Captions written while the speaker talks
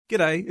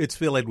G'day, it's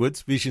Phil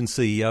Edwards, Vision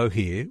CEO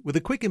here, with a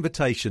quick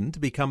invitation to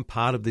become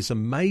part of this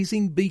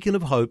amazing beacon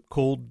of hope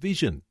called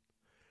Vision.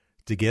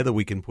 Together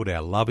we can put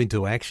our love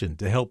into action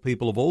to help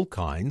people of all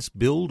kinds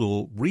build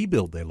or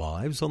rebuild their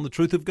lives on the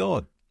truth of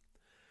God.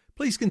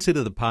 Please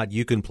consider the part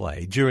you can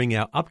play during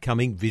our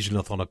upcoming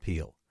Visionathon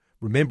appeal,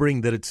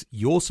 remembering that it's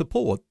your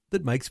support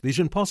that makes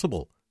Vision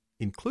possible,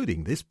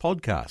 including this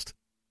podcast.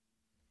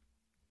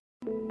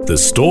 The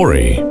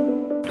story.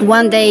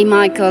 One day,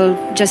 Michael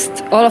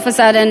just all of a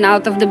sudden,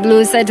 out of the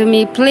blue, said to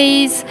me,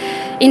 please,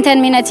 in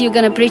 10 minutes, you're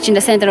going to preach in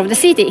the center of the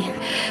city.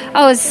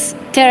 I was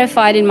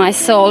terrified in my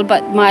soul,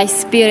 but my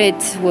spirit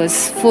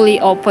was fully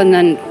open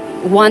and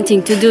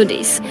wanting to do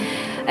this.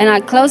 And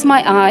I closed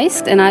my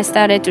eyes and I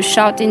started to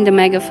shout in the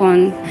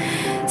megaphone.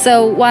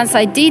 So once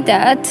I did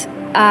that,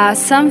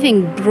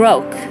 something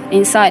broke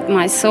inside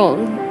my soul.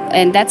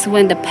 And that's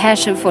when the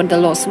passion for the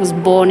lost was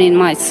born in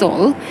my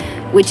soul,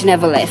 which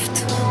never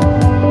left.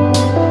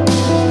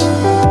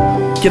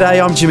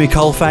 G'day, I'm Jimmy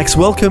Colfax.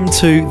 Welcome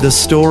to The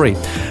Story.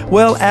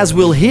 Well, as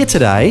we'll hear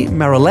today,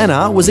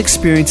 Marilena was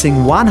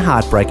experiencing one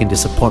heartbreak and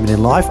disappointment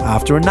in life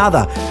after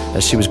another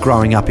as she was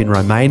growing up in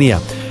Romania.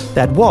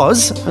 That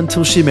was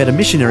until she met a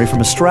missionary from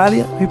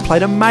Australia who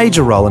played a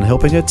major role in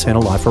helping her turn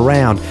her life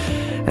around.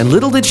 And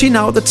little did she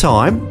know at the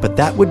time, but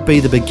that would be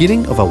the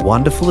beginning of a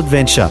wonderful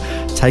adventure,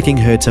 taking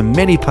her to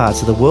many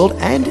parts of the world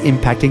and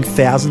impacting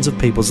thousands of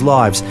people's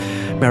lives.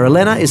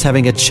 Marilena is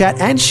having a chat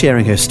and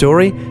sharing her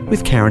story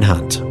with Karen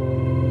Hunt.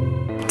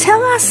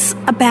 Tell us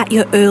about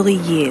your early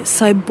years.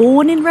 So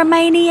born in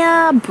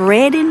Romania,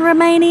 bred in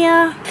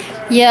Romania?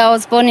 Yeah, I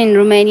was born in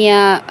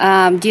Romania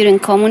during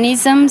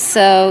communism,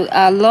 so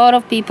a lot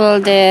of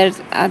people there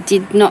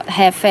did not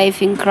have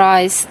faith in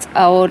Christ,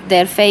 or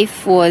their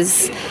faith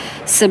was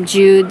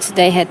subdued.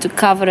 They had to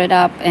cover it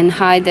up and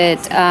hide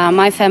it.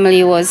 My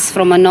family was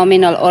from a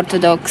nominal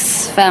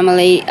Orthodox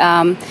family.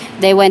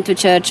 They went to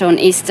church on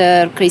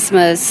Easter,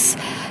 Christmas,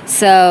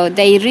 so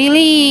they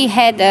really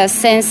had a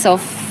sense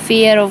of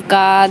fear of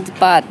God,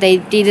 but they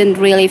didn't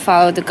really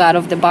follow the God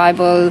of the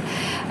Bible,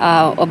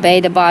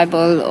 obey the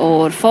Bible,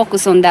 or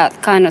focus on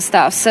that kind of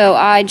stuff. So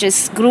I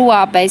just grew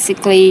up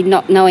basically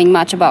not knowing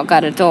much about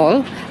God at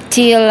all,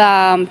 till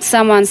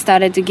someone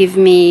started to give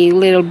me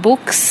little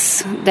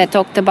books that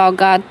talked about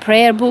God,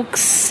 prayer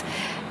books.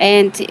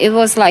 And it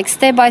was like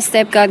step by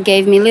step, God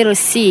gave me little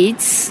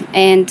seeds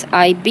and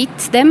I beat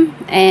them.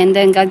 And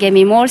then God gave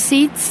me more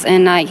seeds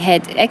and I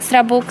had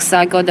extra books.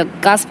 I got the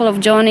Gospel of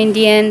John in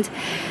the end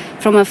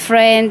from a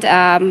friend,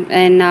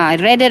 and I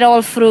read it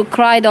all through,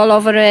 cried all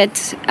over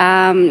it,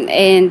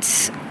 and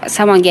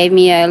someone gave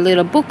me a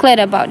little booklet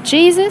about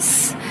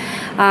Jesus.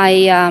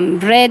 I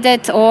read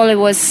it all. It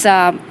was,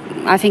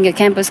 I think, a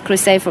Campus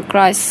Crusade for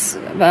Christ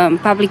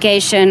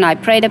publication. I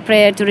prayed a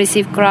prayer to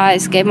receive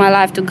Christ, gave my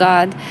life to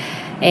God,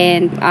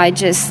 and I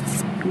just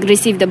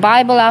received the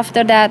Bible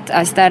after that.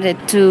 I started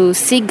to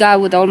seek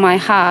God with all my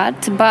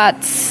heart, but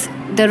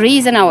the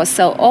reason I was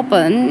so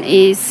open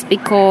is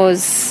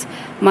because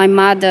my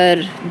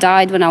mother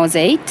died when I was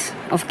 8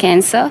 of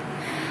cancer,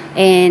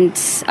 and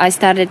I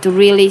started to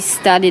really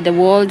study the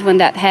world when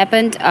that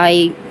happened.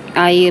 I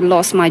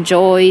lost my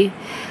joy.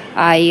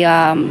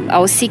 I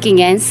was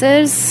seeking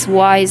answers.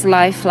 Why is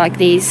life like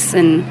this?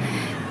 And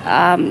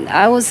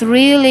I was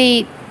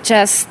really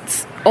just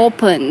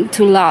open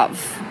to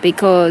love,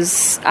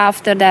 because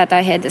after that I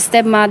had a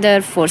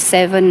stepmother for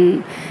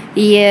 7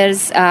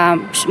 years.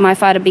 My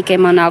father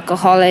became an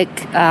alcoholic.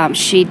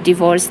 She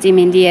divorced him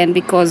in the end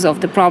because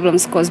of the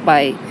problems caused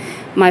by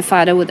my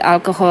father with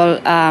alcohol.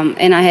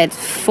 And I had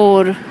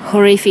 4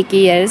 horrific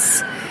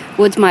years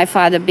with my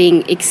father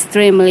being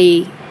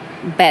extremely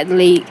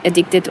badly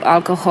addicted to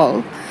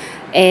alcohol,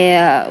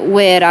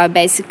 where I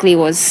basically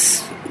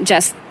was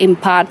just in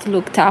part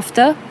looked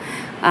after.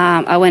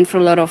 I went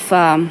through a lot of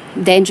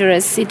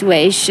dangerous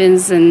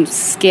situations and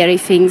scary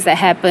things that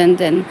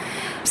happened, and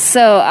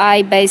so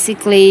I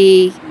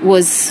basically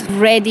was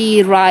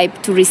ready,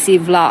 ripe to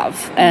receive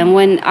love. And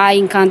when I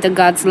encountered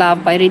God's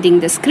love by reading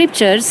the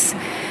scriptures,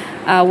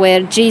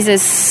 where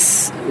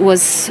Jesus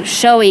was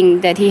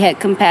showing that he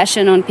had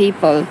compassion on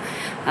people,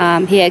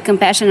 he had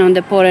compassion on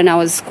the poor, and I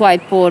was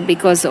quite poor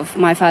because of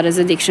my father's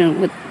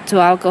addiction to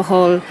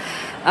alcohol.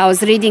 I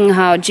was reading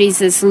how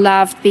Jesus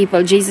loved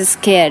people, Jesus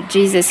cared,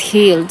 Jesus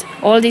healed.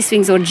 All these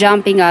things were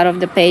jumping out of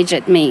the page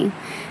at me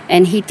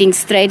and hitting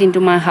straight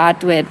into my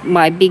heart, where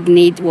my big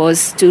need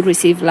was to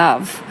receive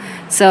love.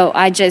 So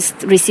I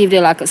just received it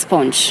like a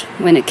sponge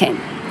when it came.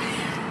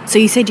 So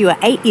you said you were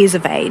 8 years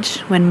of age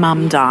when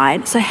Mum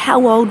died. So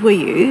how old were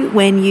you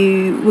when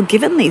you were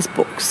given these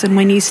books and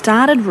when you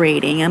started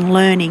reading and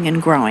learning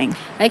and growing?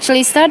 Actually,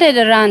 it started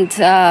around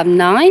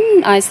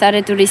 9. I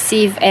started to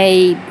receive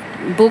a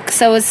book.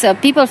 So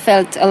people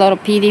felt a lot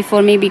of pity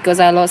for me because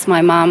I lost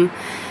my mom.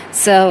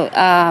 So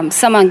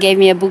someone gave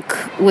me a book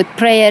with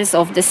prayers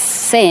of the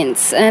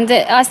saints, and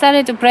I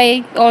started to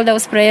pray all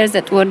those prayers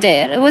that were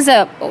there. It was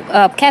a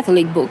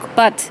Catholic book,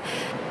 but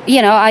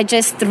I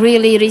just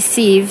really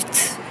received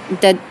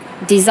the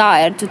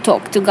desire to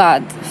talk to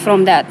God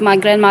from that. My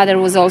grandmother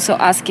was also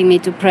asking me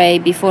to pray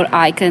before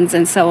icons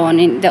and so on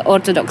in the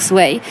Orthodox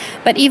way.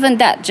 But even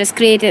that just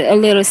created a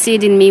little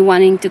seed in me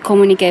wanting to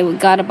communicate with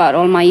God about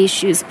all my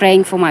issues,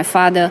 praying for my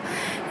father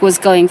who was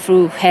going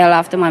through hell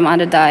after my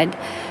mother died.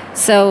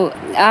 So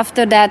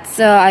after that,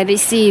 I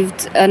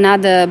received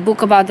another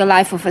book about the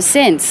life of a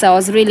saint. So I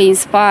was really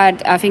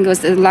inspired. I think it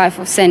was the life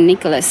of Saint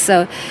Nicholas.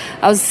 So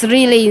I was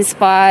really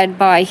inspired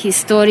by his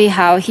story,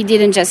 how he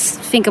didn't just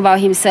think about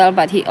himself,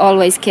 but he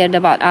always cared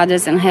about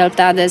others and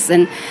helped others.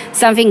 And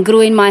something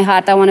grew in my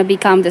heart. I want to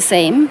become the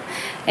same.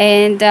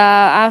 And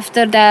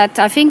after that,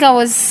 I think I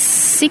was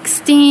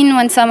 16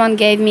 when someone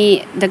gave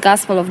me the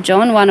Gospel of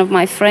John, one of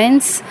my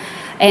friends,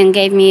 and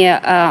gave me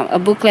a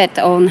booklet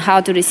on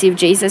how to receive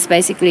Jesus,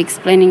 basically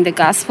explaining the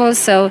gospel.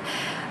 So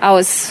I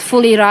was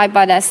fully ripe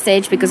by that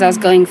stage because I was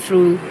going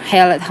through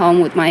hell at home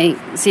with my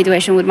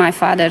situation with my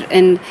father.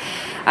 And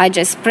I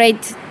just prayed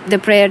the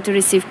prayer to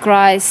receive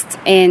Christ,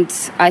 and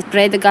I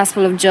prayed the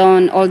Gospel of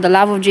John. All the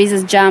love of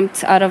Jesus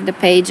jumped out of the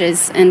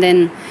pages. And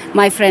then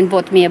my friend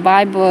bought me a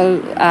Bible.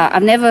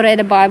 I've never read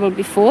a Bible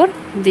before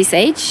this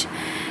age.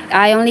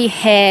 I only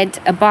had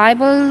a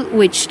Bible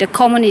which the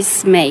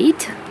communists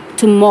made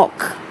to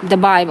mock the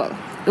Bible.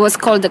 It was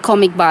called the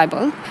Comic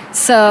Bible.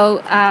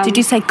 So Did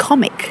you say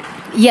comic?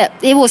 Yeah,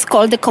 it was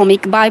called the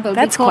Comic Bible.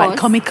 That's quite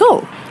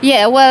comical.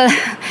 Yeah, well,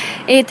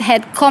 it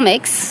had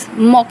comics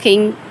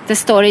mocking the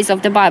stories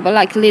of the Bible,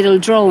 like little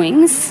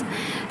drawings.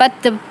 But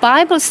the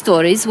Bible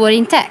stories were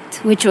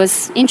intact, which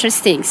was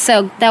interesting.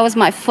 So that was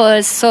my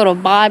first sort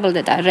of Bible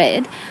that I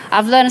read.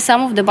 I've learned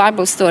some of the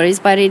Bible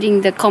stories by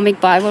reading the Comic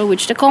Bible,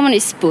 which the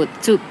communists put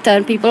to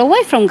turn people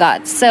away from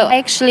God. So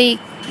actually,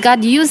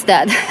 God used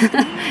that,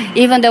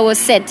 even though it was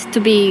said to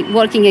be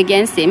working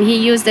against him. He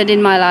used it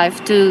in my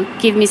life to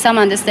give me some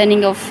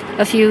understanding of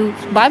a few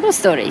Bible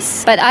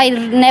stories. But I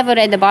never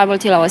read the Bible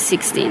till I was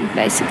 16,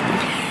 basically.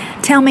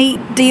 Tell me,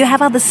 do you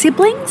have other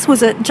siblings?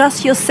 Was it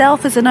just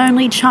yourself as an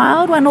only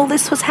child when all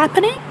this was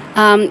happening?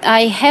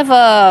 I have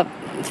a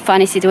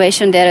funny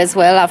situation there as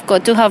well. I've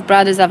got two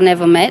half-brothers I've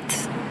never met,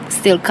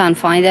 still can't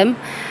find them.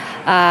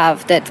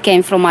 That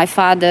came from my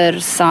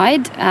father's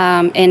side,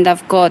 and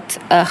I've got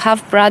a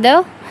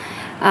half-brother,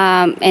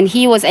 and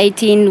he was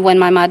 18 when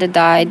my mother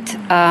died,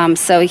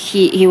 so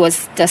he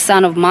was the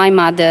son of my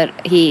mother.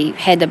 He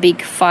had a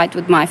big fight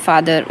with my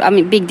father,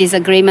 big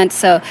disagreement,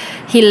 so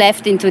he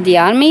left into the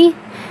army,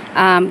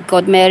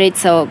 got married,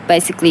 so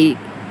basically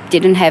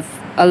didn't have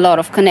a lot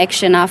of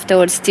connection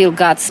afterwards. Still,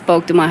 God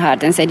spoke to my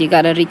heart and said, you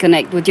got to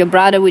reconnect with your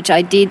brother, which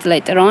I did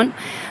later on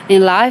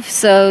in life.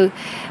 So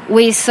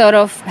we sort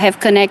of have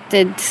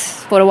connected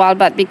for a while,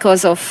 but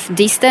because of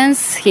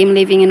distance, him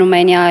living in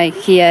Romania,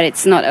 here,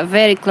 it's not a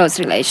very close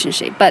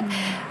relationship. But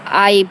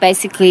I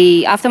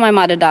basically, after my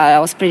mother died, I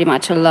was pretty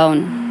much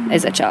alone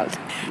as a child.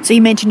 So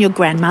you mentioned your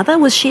grandmother.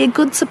 Was she a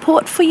good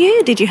support for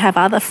you? Did you have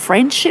other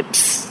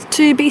friendships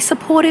to be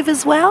supportive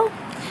as well?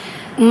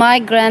 My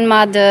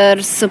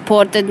grandmother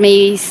supported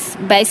me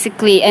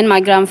basically, and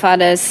my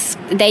grandfathers,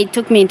 they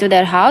took me into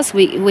their house.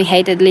 We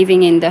hated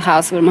living in the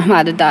house where my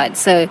mother died.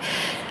 So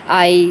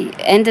I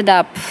ended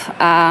up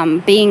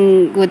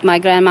being with my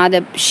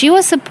grandmother. She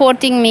was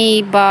supporting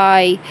me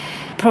by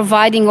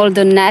providing all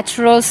the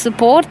natural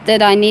support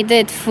that I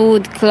needed,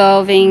 food,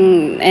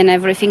 clothing, and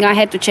everything. I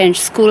had to change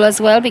school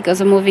as well because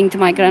of moving to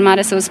my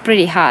grandmother, so it was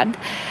pretty hard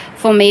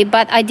for me.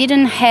 But I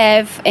didn't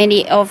have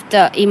any of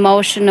the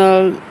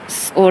emotional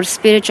or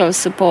spiritual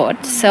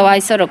support, so I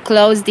sort of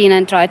closed in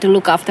and tried to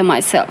look after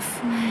myself.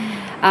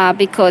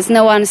 Because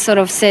no one sort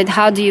of said,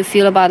 how do you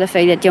feel about the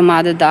fact that your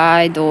mother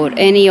died or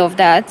any of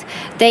that.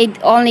 They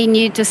only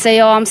knew to say,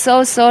 oh, I'm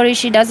so sorry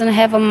she doesn't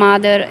have a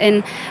mother.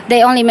 And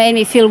they only made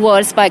me feel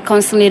worse by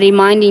constantly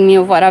reminding me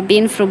of what I've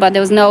been through, but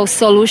there was no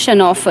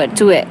solution offered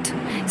to it.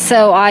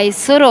 So I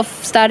sort of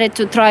started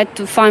to try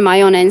to find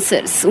my own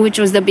answers, which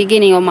was the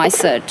beginning of my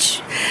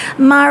search.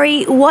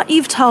 Mar-ee, what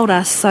you've told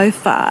us so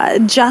far,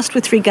 just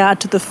with regard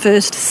to the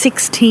first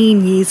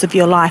 16 years of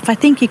your life, I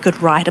think you could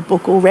write a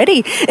book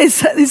already. Is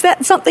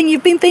that something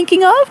you've been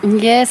thinking of?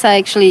 Yes, I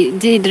actually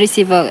did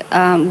receive a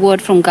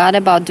word from God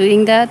about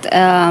doing that.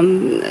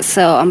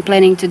 So I'm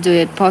planning to do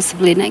it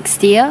possibly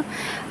next year.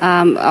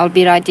 I'll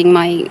be writing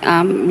my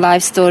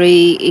life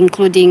story,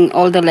 including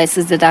all the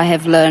lessons that I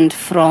have learned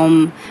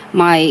from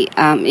my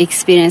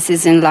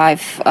experiences in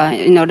life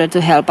in order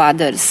to help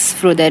others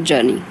through their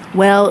journey.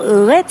 Well,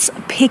 let's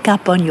pick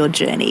up on your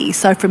journey.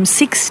 So from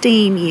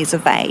 16 years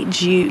of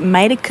age, you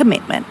made a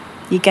commitment.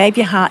 You gave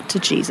your heart to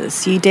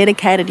Jesus. You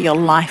dedicated your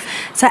life.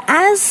 So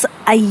as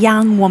a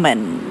young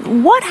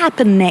woman, what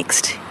happened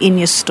next in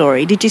your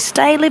story? Did you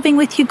stay living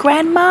with your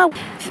grandma?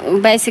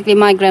 Basically,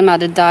 my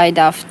grandmother died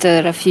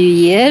after a few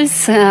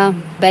years.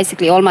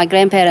 Basically, all my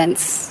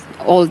grandparents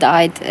all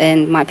died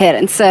and my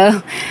parents.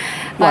 So,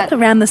 what,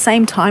 around the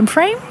same time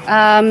frame?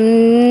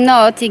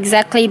 Not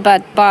exactly,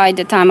 but by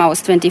the time I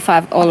was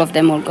 25, all of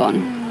them were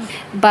gone.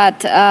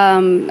 But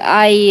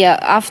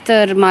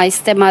after my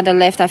stepmother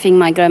left, I think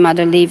my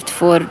grandmother lived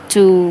for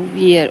 1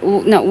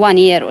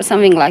 year or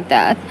something like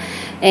that.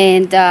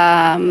 And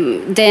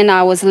then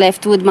I was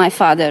left with my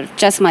father,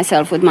 just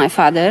myself with my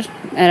father.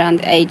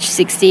 Around age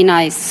 16,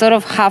 I sort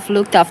of half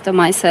looked after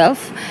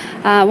myself.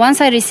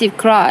 Once I received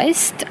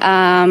Christ,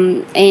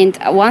 and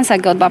once I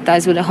got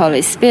baptized with the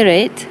Holy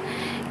Spirit,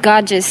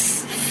 God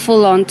just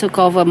full on took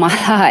over my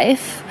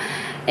life.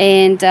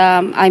 And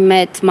I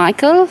met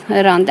Michael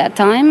around that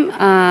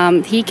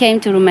time. He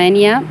came to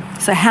Romania.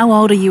 So how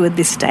old are you at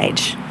this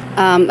stage?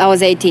 I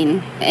was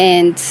 18.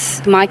 And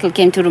Michael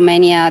came to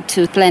Romania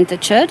to plant a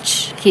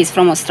church. He's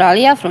from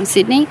Australia, from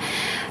Sydney.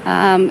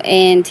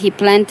 And he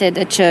planted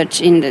a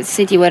church in the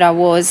city where I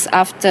was.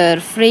 After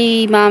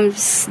 3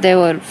 months, there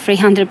were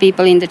 300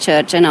 people in the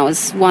church, and I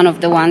was one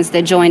of the ones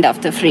that joined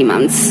after 3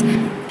 months.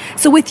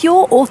 So with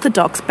your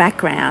Orthodox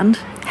background,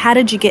 how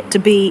did you get to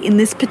be in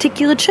this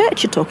particular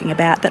church you're talking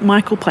about that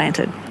Michael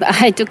planted?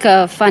 I took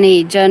a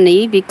funny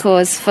journey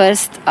because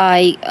first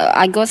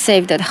I got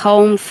saved at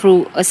home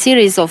through a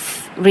series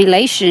of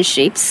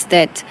relationships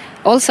that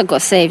also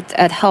got saved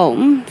at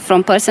home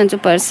from person to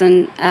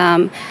person.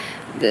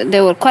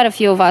 There were quite a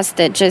few of us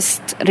that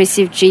just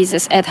received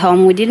Jesus at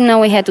home. We didn't know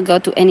we had to go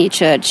to any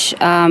church.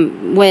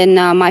 When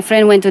my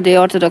friend went to the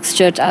Orthodox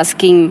church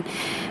asking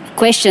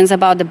questions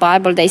about the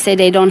Bible, they said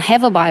they don't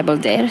have a Bible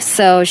there.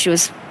 So she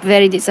was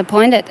very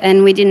disappointed,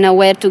 and we didn't know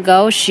where to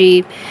go.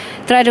 She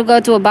tried to go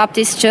to a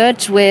Baptist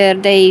church where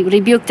they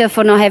rebuked her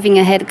for not having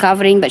a head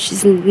covering, but she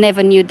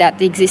never knew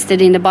that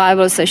existed in the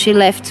Bible, so she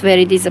left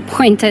very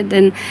disappointed.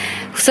 And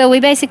so we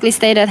basically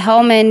stayed at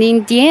home, and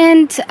in the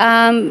end,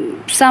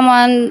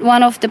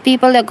 one of the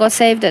people that got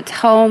saved at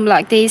home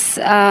like this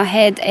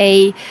had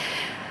a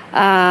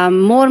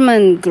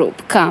Mormon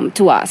group come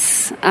to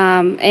us,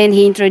 and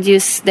he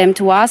introduced them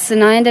to us,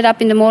 and I ended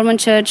up in the Mormon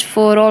church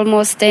for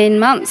almost 10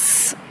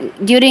 months.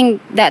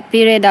 During that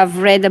period, I've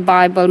read the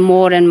Bible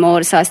more and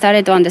more, so I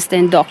started to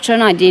understand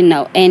doctrine. I didn't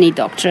know any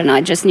doctrine.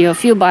 I just knew a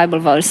few Bible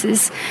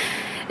verses.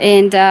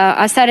 And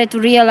I started to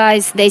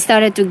realize they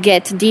started to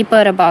get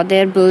deeper about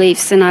their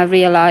beliefs, and I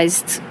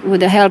realized,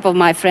 with the help of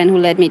my friend who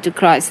led me to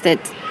Christ,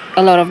 that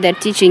a lot of their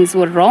teachings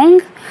were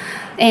wrong.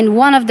 And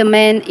one of the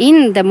men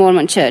in the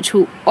Mormon church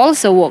who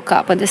also woke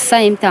up at the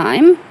same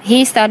time,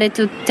 he started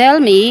to tell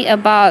me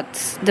about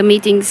the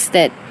meetings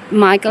that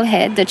Michael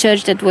had, the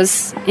church that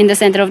was in the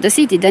center of the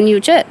city, the new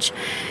church.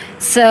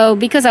 So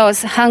because I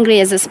was hungry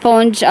as a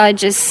sponge, I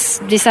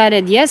just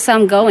decided, yes,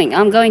 I'm going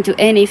to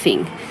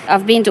anything.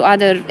 I've been to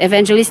other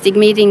evangelistic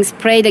meetings,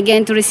 prayed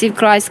again to receive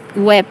Christ,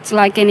 wept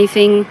like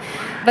anything,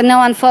 but no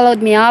one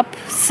followed me up.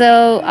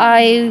 So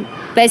I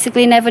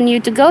basically never knew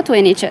to go to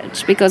any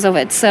church because of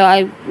it. So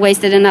I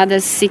wasted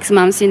another 6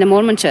 months in the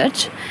Mormon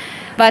church.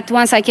 But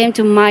once I came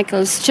to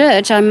Michael's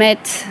church, I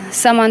met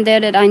someone there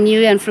that I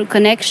knew, and through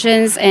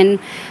connections, and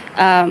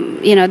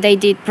they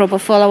did proper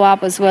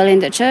follow-up as well in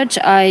the church.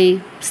 I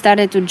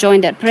started to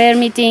join their prayer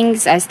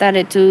meetings. I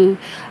started to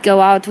go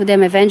out with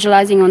them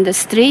evangelizing on the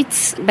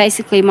streets.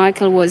 Basically,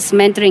 Michael was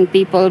mentoring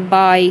people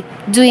by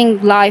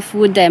doing life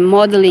with them,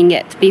 modeling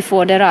it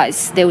before their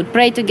eyes. They would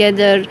pray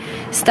together,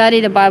 study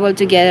the Bible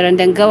together, and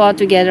then go out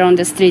together on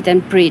the street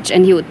and preach.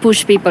 And he would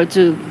push people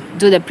to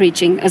do the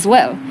preaching as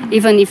well,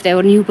 even if they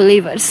were new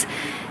believers.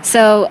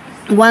 So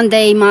one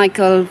day,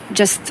 Michael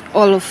just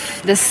all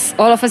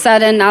of a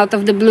sudden, out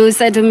of the blue,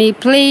 said to me,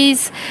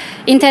 "Please,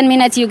 in 10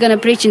 minutes, you're going to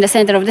preach in the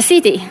center of the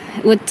city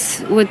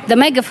with the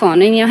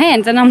megaphone in your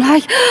hands." And I'm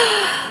like,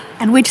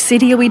 And which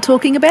city are we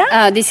talking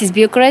about? this is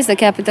Bucharest, the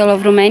capital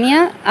of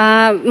Romania.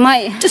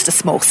 Just a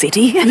small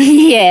city.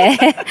 Yeah.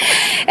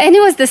 And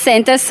it was the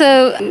center,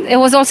 so it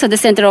was also the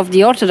center of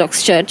the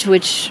Orthodox Church,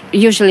 which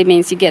usually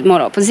means you get more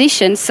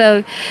opposition.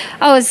 So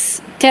I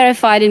was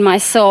terrified in my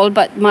soul,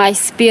 but my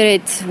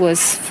spirit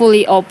was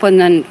fully open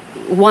and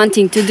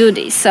wanting to do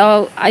this.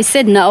 So I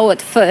said no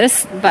at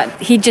first, but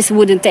he just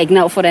wouldn't take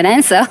no for an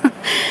answer.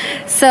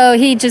 So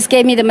he just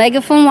gave me the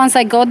megaphone. Once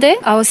I got there,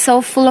 I was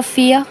so full of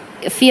fear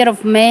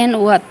of men,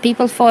 what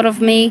people thought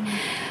of me.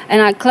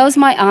 And I closed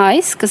my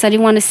eyes because I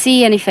didn't want to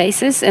see any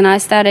faces, and I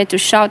started to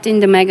shout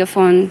in the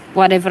megaphone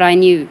whatever I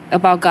knew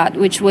about God,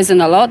 which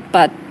wasn't a lot,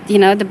 but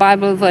the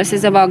Bible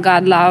verses about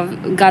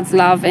God's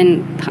love,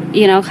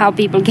 and how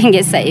people can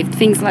get saved,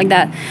 things like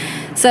that.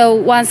 So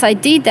once I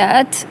did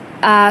that,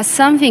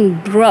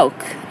 something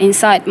broke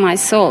inside my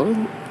soul.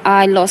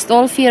 I lost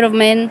all fear of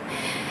men.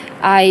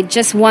 I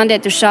just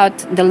wanted to shout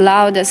the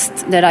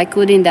loudest that I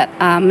could in that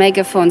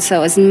megaphone,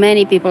 so as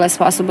many people as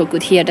possible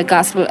could hear the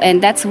gospel.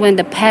 And that's when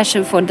the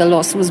passion for the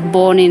lost was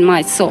born in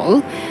my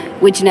soul,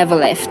 which never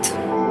left.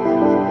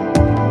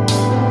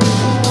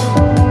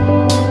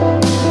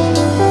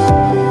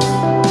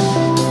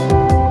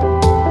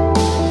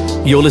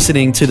 You're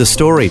listening to The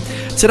Story.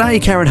 Today,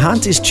 Karen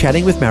Hunt is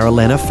chatting with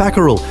Marilena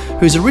Fackerell,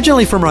 who's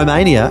originally from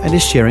Romania and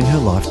is sharing her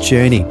life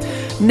journey.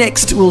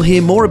 Next, we'll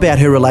hear more about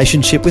her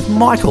relationship with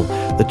Michael,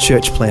 the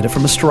church planter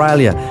from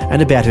Australia,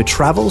 and about her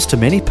travels to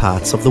many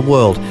parts of the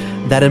world.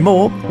 That and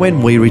more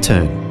when we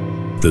return.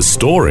 The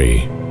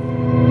Story.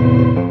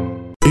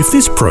 If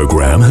this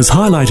program has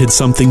highlighted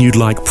something you'd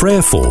like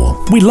prayer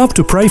for, we'd love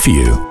to pray for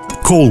you.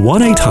 Call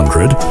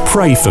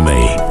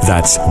 1-800-PRAY-FOR-ME.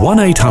 That's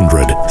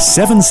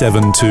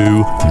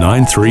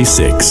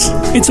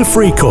 1-800-772-936. It's a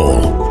free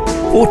call.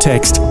 Or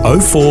text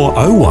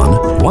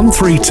 0401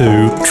 132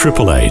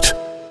 888.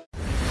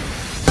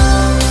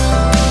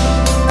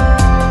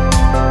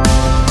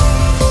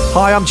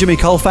 Hi, I'm Jimmy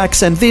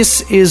Colfax, and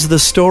this is The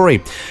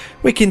Story.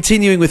 We're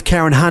continuing with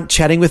Karen Hunt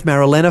chatting with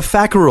Marilena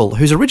Fackerell,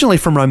 who's originally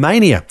from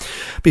Romania.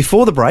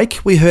 Before the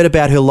break, we heard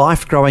about her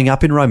life growing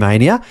up in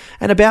Romania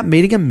and about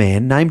meeting a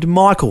man named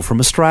Michael from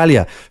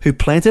Australia who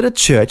planted a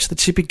church that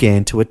she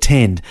began to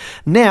attend.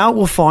 Now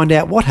we'll find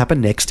out what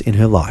happened next in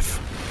her life.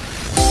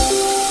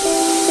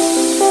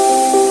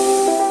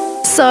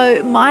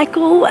 So,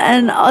 Michael,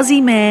 an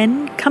Aussie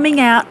man coming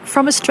out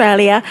from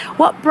Australia,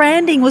 what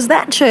branding was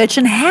that church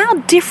and how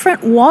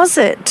different was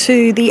it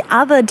to the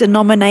other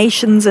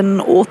denominations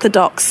and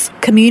Orthodox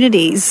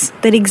communities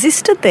that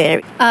existed there?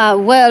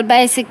 Well,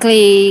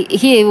 basically,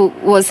 he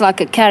was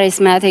like a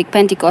charismatic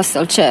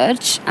Pentecostal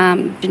church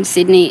in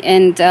Sydney,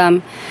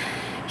 and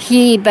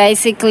he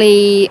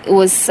basically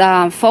was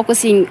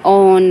focusing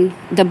on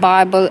the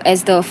Bible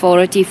as the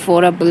authority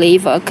for a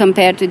believer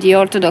compared to the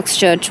Orthodox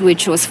Church,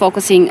 which was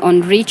focusing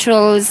on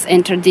rituals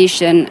and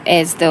tradition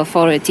as the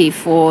authority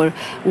for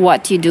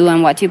what you do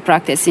and what you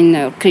practice in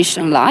a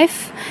Christian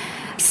life.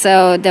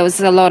 So there was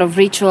a lot of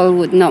ritual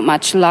with not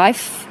much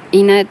life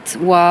in it,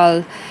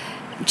 while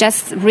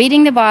just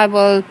reading the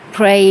Bible,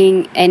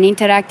 praying and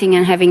interacting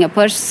and having a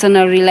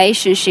personal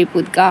relationship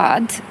with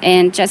God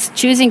and just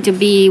choosing to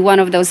be one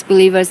of those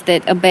believers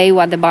that obey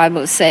what the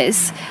Bible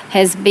says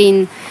has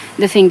been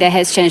the thing that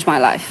has changed my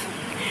life.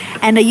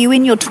 And are you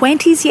in your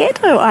 20s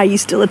yet, or are you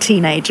still a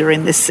teenager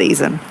in this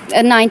season?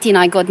 At 19,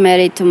 I got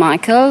married to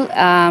Michael,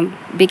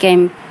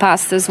 became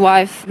pastor's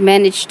wife,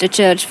 managed the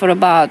church for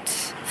about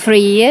 3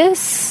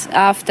 years.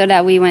 After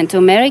that, we went to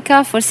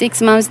America for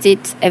 6 months, did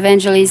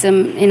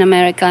evangelism in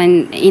America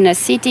in inner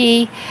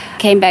city,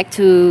 came back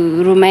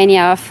to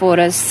Romania for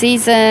a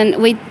season.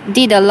 We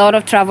did a lot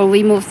of travel.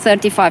 We moved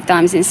 35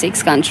 times in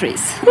 6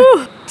 countries.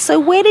 Whew. So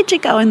where did you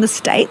go in the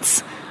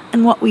States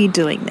and what were you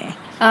doing there?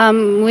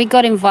 We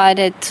got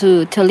invited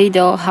to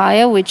Toledo,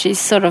 Ohio, which is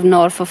sort of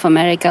north of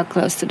America,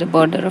 close to the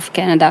border of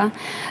Canada.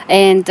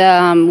 And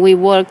we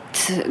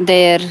worked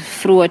there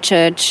through a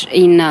church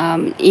in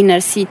inner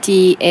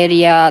city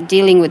area,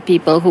 dealing with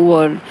people who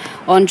were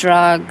on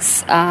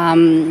drugs,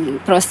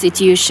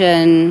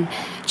 prostitution,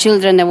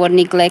 children that were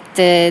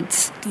neglected,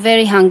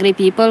 very hungry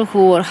people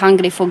who were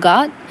hungry for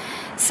God.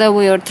 So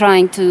we were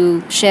trying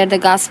to share the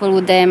gospel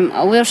with them.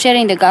 We were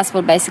sharing the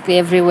gospel basically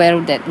everywhere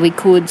that we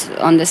could,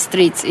 on the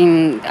streets,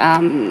 in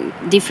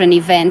different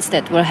events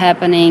that were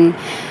happening,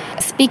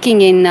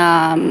 speaking in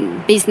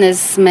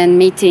businessmen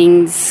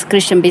meetings,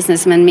 Christian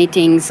businessmen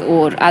meetings,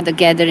 or other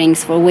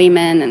gatherings for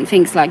women and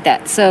things like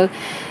that. So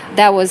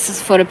that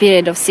was for a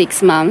period of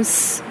 6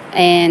 months.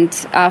 And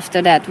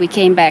after that, we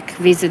came back,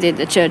 visited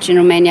the church in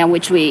Romania,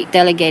 which we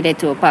delegated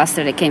to a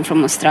pastor that came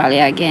from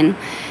Australia again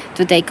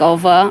to take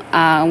over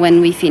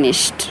when we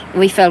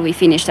felt we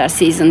finished our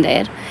season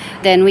there.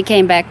 Then we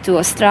came back to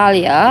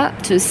Australia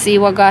to see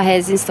what God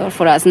has in store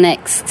for us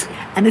next.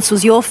 And this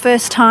was your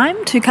first time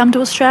to come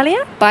to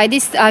Australia? By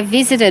this, I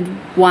visited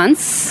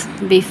once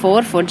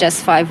before for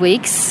just 5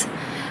 weeks.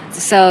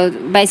 So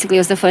basically, it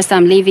was the first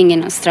time living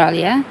in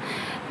Australia.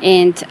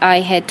 And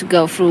I had to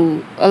go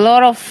through a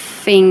lot of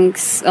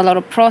things, a lot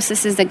of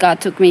processes that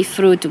God took me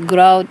through to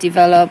grow,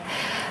 develop.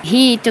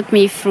 He took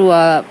me through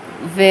a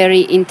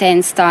very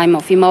intense time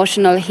of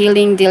emotional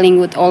healing, dealing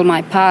with all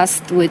my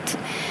past, with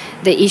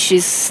the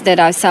issues that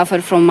I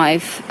suffered from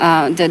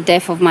the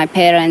death of my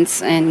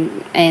parents,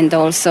 and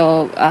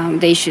also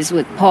the issues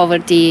with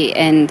poverty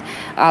and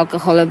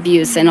alcohol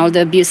abuse and all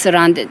the abuse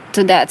surrounded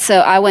to that. So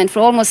I went for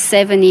almost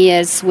 7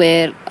 years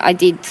where I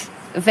did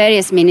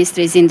various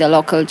ministries in the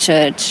local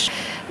church,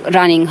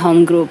 running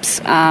home groups,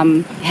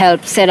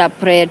 helped set up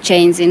prayer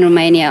chains in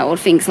Romania or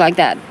things like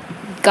that.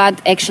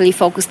 God actually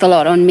focused a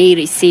lot on me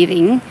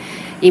receiving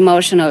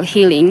emotional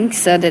healing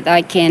so that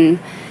I can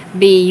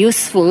be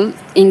useful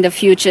in the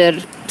future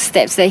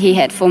steps that He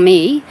had for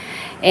me.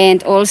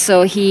 And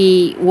also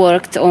He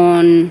worked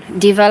on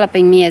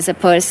developing me as a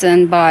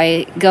person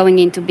by going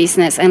into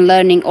business and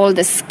learning all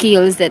the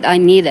skills that I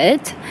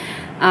needed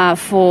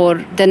for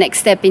the next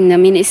step in the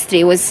ministry.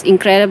 It was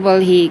incredible.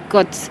 He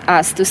got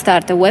us to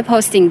start a web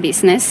hosting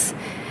business.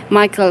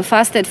 Michael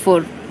fasted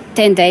for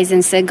 10 days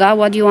and said, God,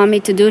 what do you want me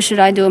to do? Should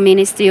I do a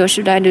ministry or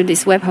should I do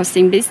this web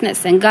hosting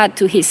business? And God,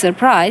 to his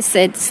surprise,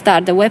 said,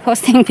 start the web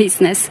hosting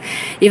business,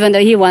 even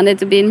though he wanted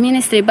to be in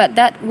ministry. But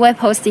that web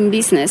hosting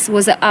business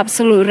was an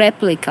absolute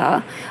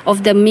replica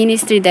of the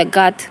ministry that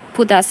God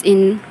put us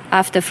in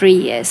after 3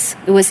 years.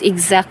 It was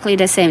exactly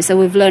the same. So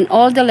we've learned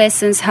all the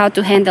lessons, how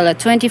to handle a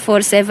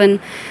 24/7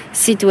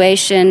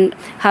 situation,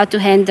 how to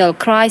handle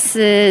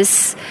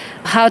crisis,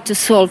 how to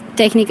solve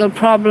technical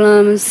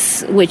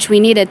problems, which we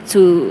needed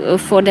to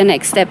for the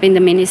next step in the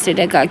ministry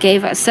that God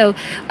gave us. So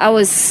I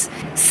was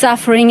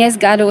suffering as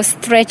God was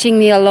stretching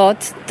me a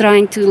lot,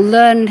 trying to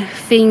learn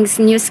things,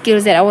 new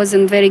skills that I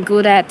wasn't very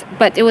good at.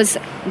 But it was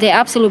the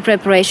absolute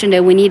preparation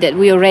that we needed.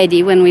 We were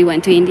ready when we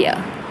went to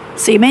India.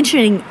 So you're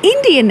mentioning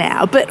India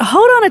now, but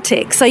hold on a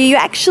tick. So you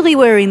actually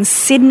were in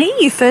Sydney?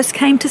 You first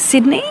came to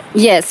Sydney?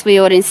 Yes, we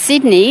were in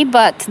Sydney,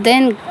 but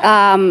then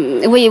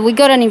we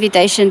got an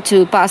invitation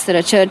to pastor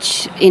a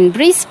church in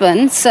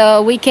Brisbane.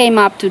 So we came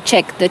up to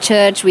check the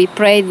church. We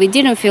prayed. We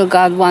didn't feel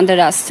God wanted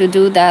us to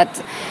do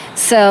that.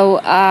 So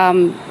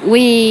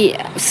we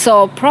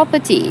saw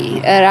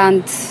property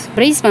around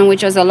Brisbane,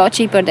 which was a lot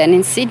cheaper than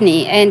in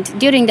Sydney. And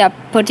during that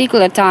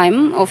particular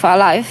time of our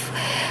life,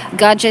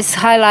 God just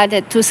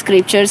highlighted 2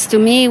 scriptures to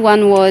me.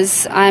 One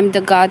was, I'm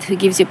the God who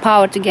gives you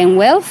power to gain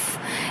wealth.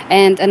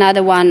 And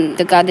another one,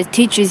 the God that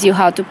teaches you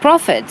how to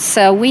profit.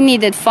 So we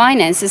needed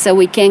finances so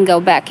we can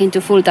go back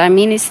into full-time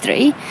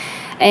ministry.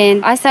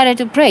 And I started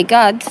to pray,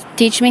 God,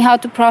 teach me how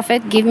to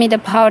profit, give me the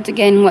power to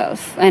gain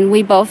wealth. And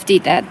we both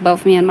did that,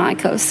 both me and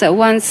Michael. So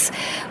once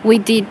we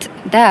did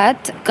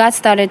that, God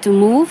started to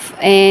move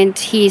and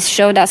He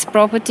showed us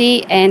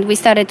property and we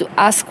started to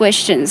ask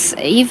questions.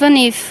 Even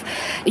if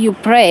you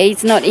pray,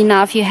 it's not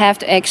enough. You have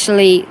to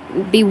actually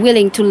be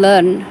willing to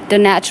learn the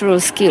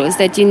natural skills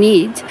that you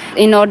need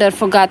in order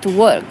for God to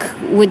work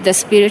with the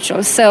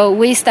spiritual. So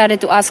we started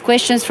to ask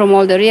questions from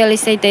all the real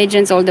estate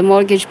agents, all the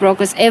mortgage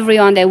brokers,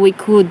 everyone that we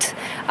could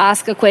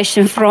ask a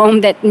question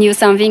from that knew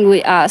something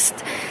we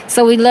asked.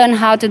 So we learned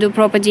how to do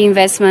property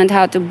investment,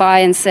 how to buy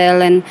and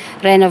sell and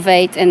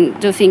renovate and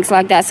do things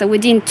like that. So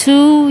within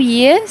 2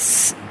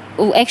 years,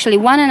 actually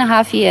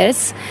 1.5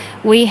 years,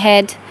 we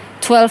had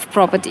 12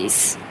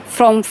 properties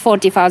from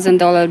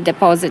 $40,000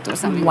 deposit or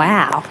something.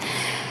 Wow.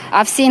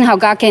 I've seen how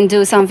God can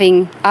do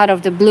something out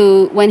of the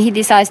blue. When He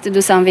decides to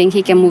do something,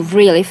 He can move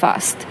really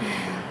fast.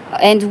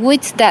 And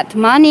with that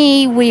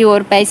money, we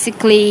were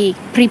basically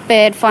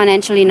prepared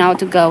financially now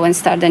to go and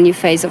start a new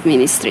phase of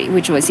ministry,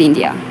 which was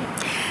India.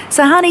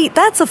 So, honey,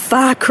 that's a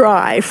far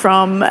cry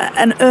from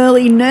an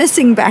early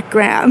nursing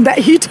background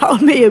that you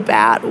told me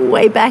about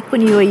way back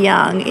when you were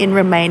young in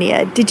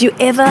Romania. Did you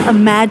ever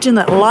imagine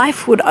that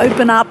life would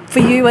open up for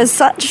you as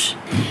such?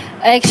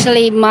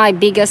 Actually, my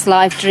biggest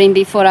life dream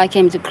before I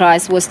came to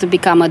Christ was to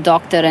become a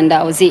doctor, and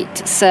that was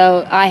it.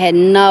 So I had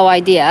no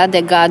idea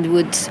that God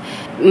would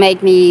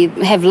make me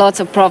have lots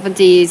of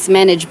properties,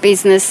 manage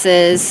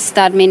businesses,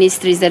 start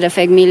ministries that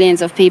affect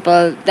millions of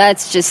people.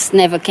 That's just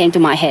never came to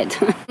my head.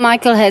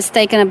 Michael has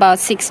taken about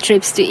 6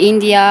 trips to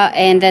India,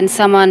 and then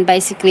someone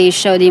basically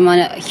showed him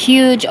a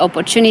huge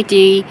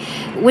opportunity,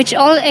 which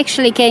all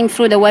actually came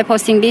through the web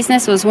hosting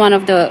business. Was one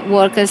of the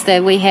workers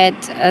that we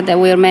had that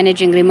we were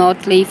managing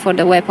remotely for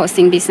the web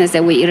hosting business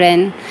that we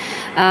ran.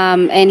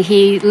 And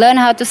he learned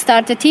how to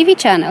start a TV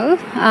channel.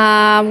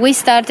 We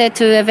started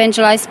to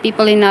evangelize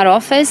people in our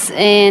office,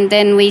 and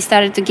then we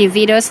started to give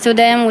videos to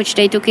them, which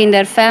they took in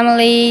their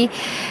family,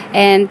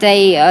 and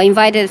they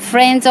invited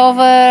friends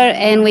over,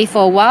 and we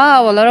thought,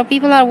 wow, a lot of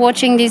people are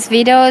watching these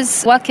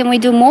videos. What can we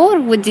do more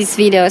with these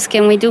videos?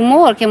 Can we do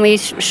more? Can we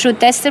shoot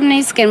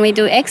testimonies? Can we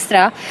do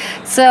extra?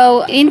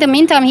 So in the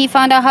meantime, he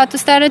found out how to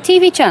start a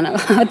TV channel,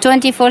 a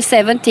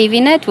 24/7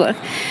 TV network.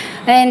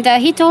 And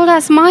he told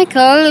us,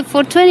 Michael,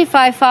 for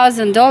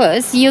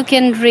 $25,000, you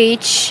can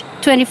reach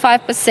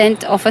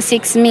 25% of a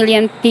 6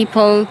 million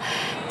people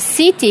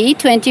city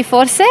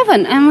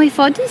 24/7. And we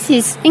thought, this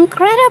is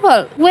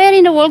incredible. Where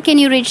in the world can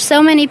you reach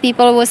so many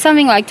people? It was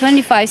something like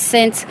 25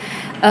 cents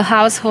a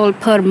household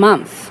per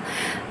month.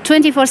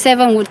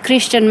 24/7 with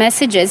Christian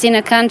messages in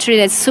a country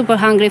that's super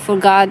hungry for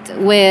God,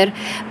 where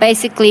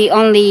basically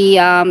only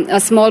a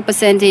small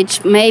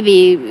percentage,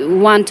 maybe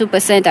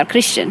 1-2% are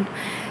Christian.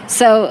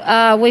 So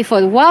we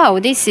thought, wow,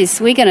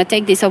 we're going to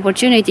take this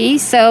opportunity.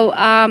 So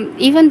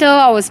even though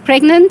I was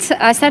pregnant,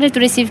 I started to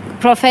receive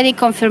prophetic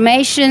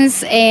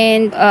confirmations.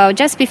 And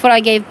just before I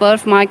gave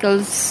birth,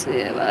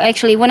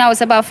 actually when I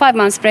was about 5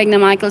 months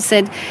pregnant, Michael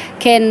said,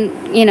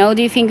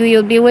 do you think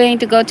you'll be willing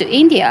to go to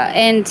India?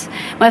 And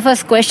my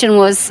first question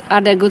was,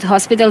 are there good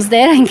hospitals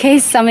there in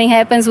case something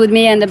happens with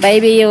me and the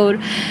baby, or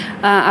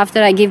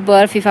after I give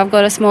birth if I've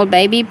got a small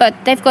baby? But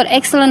they've got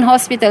excellent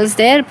hospitals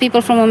there. People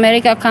from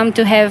America come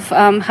to have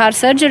heart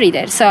surgery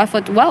there. So I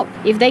thought, wow,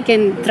 if they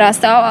can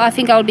trust out, I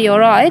think I'll be all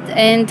right.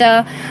 And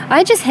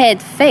I just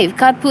had faith.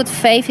 God put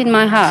faith in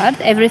my heart.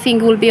 Everything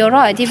will be all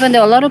right. Even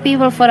though a lot of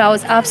people thought I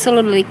was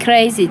absolutely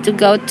crazy to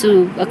go to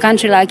a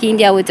country like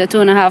India with a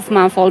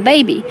 2.5-month-old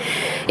baby.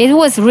 It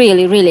was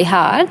really, really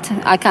hard.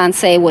 I can't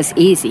say it was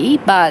easy,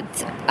 but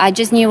I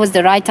just knew it was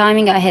the right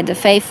timing. I had the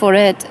faith for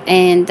it.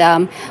 And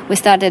we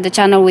started the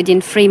channel within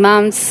 3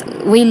 months.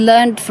 We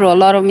learned through a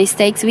lot of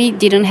mistakes. We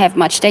didn't have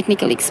much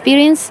technical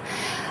experience.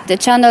 The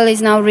channel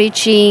is now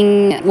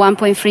reaching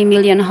 1.3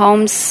 million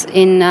homes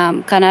in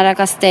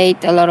Karnataka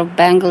state, a lot of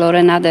Bangalore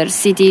and other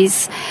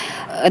cities.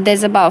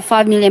 There's about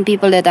 5 million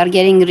people that are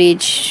getting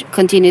reached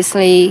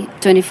continuously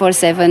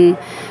 24/7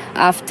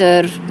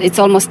 after it's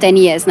almost 10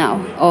 years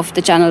now of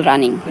the channel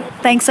running.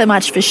 Thanks so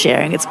much for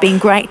sharing. It's been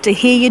great to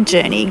hear your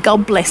journey.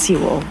 God bless you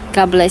all.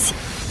 God bless you.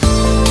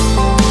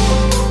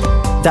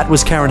 That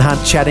was Karen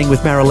Hunt chatting with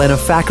Marilena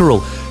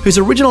Fackerell, who's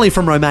originally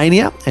from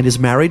Romania and is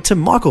married to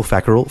Michael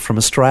Fackerell from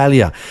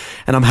Australia.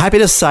 And I'm happy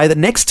to say that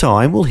next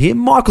time we'll hear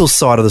Michael's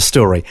side of the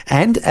story.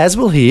 And as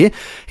we'll hear,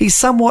 he's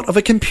somewhat of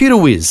a computer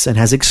whiz and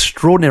has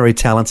extraordinary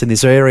talents in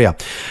this area.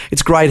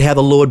 It's great how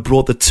the Lord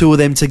brought the two of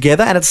them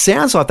together, and it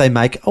sounds like they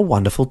make a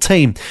wonderful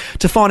team.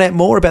 To find out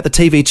more about the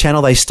TV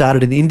channel they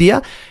started in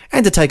India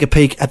and to take a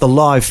peek at the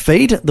live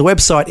feed, the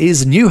website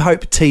is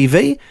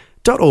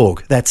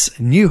newhopetv.org. That's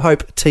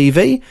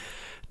newhopetv.org.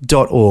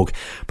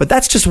 But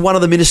that's just one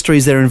of the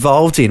ministries they're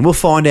involved in. We'll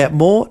find out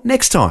more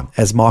next time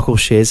as Michael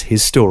shares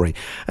his story.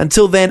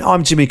 Until then,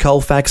 I'm Jimmy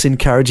Colfax,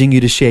 encouraging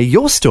you to share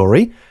your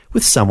story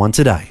with someone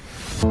today.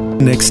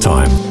 Next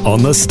time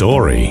on The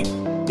Story.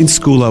 In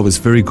school, I was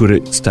very good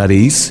at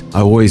studies.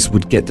 I always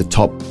would get the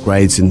top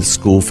grades in the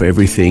school for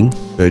everything,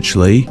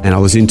 virtually. And I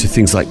was into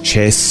things like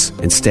chess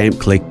and stamp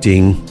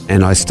collecting.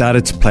 And I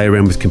started to play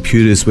around with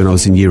computers when I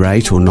was in year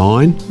 8 or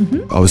 9.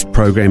 I was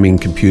programming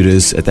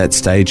computers at that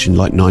stage in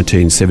like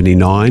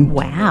 1979.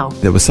 Wow.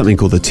 There was something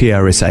called the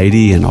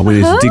TRS-80, and I went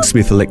into Dick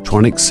Smith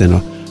Electronics and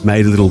I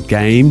made a little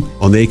game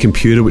on their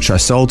computer, which I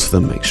sold to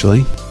them,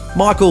 actually.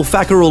 Michael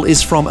Fackerell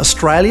is from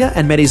Australia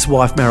and met his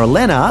wife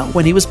Marilena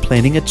when he was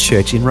planting a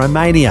church in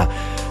Romania.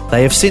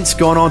 They have since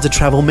gone on to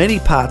travel many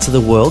parts of the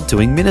world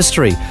doing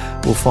ministry.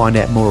 We'll find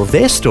out more of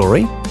their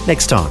story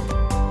next time.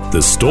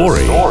 The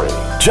Story.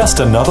 Just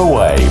another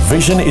way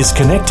Vision is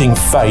connecting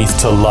faith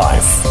to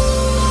life.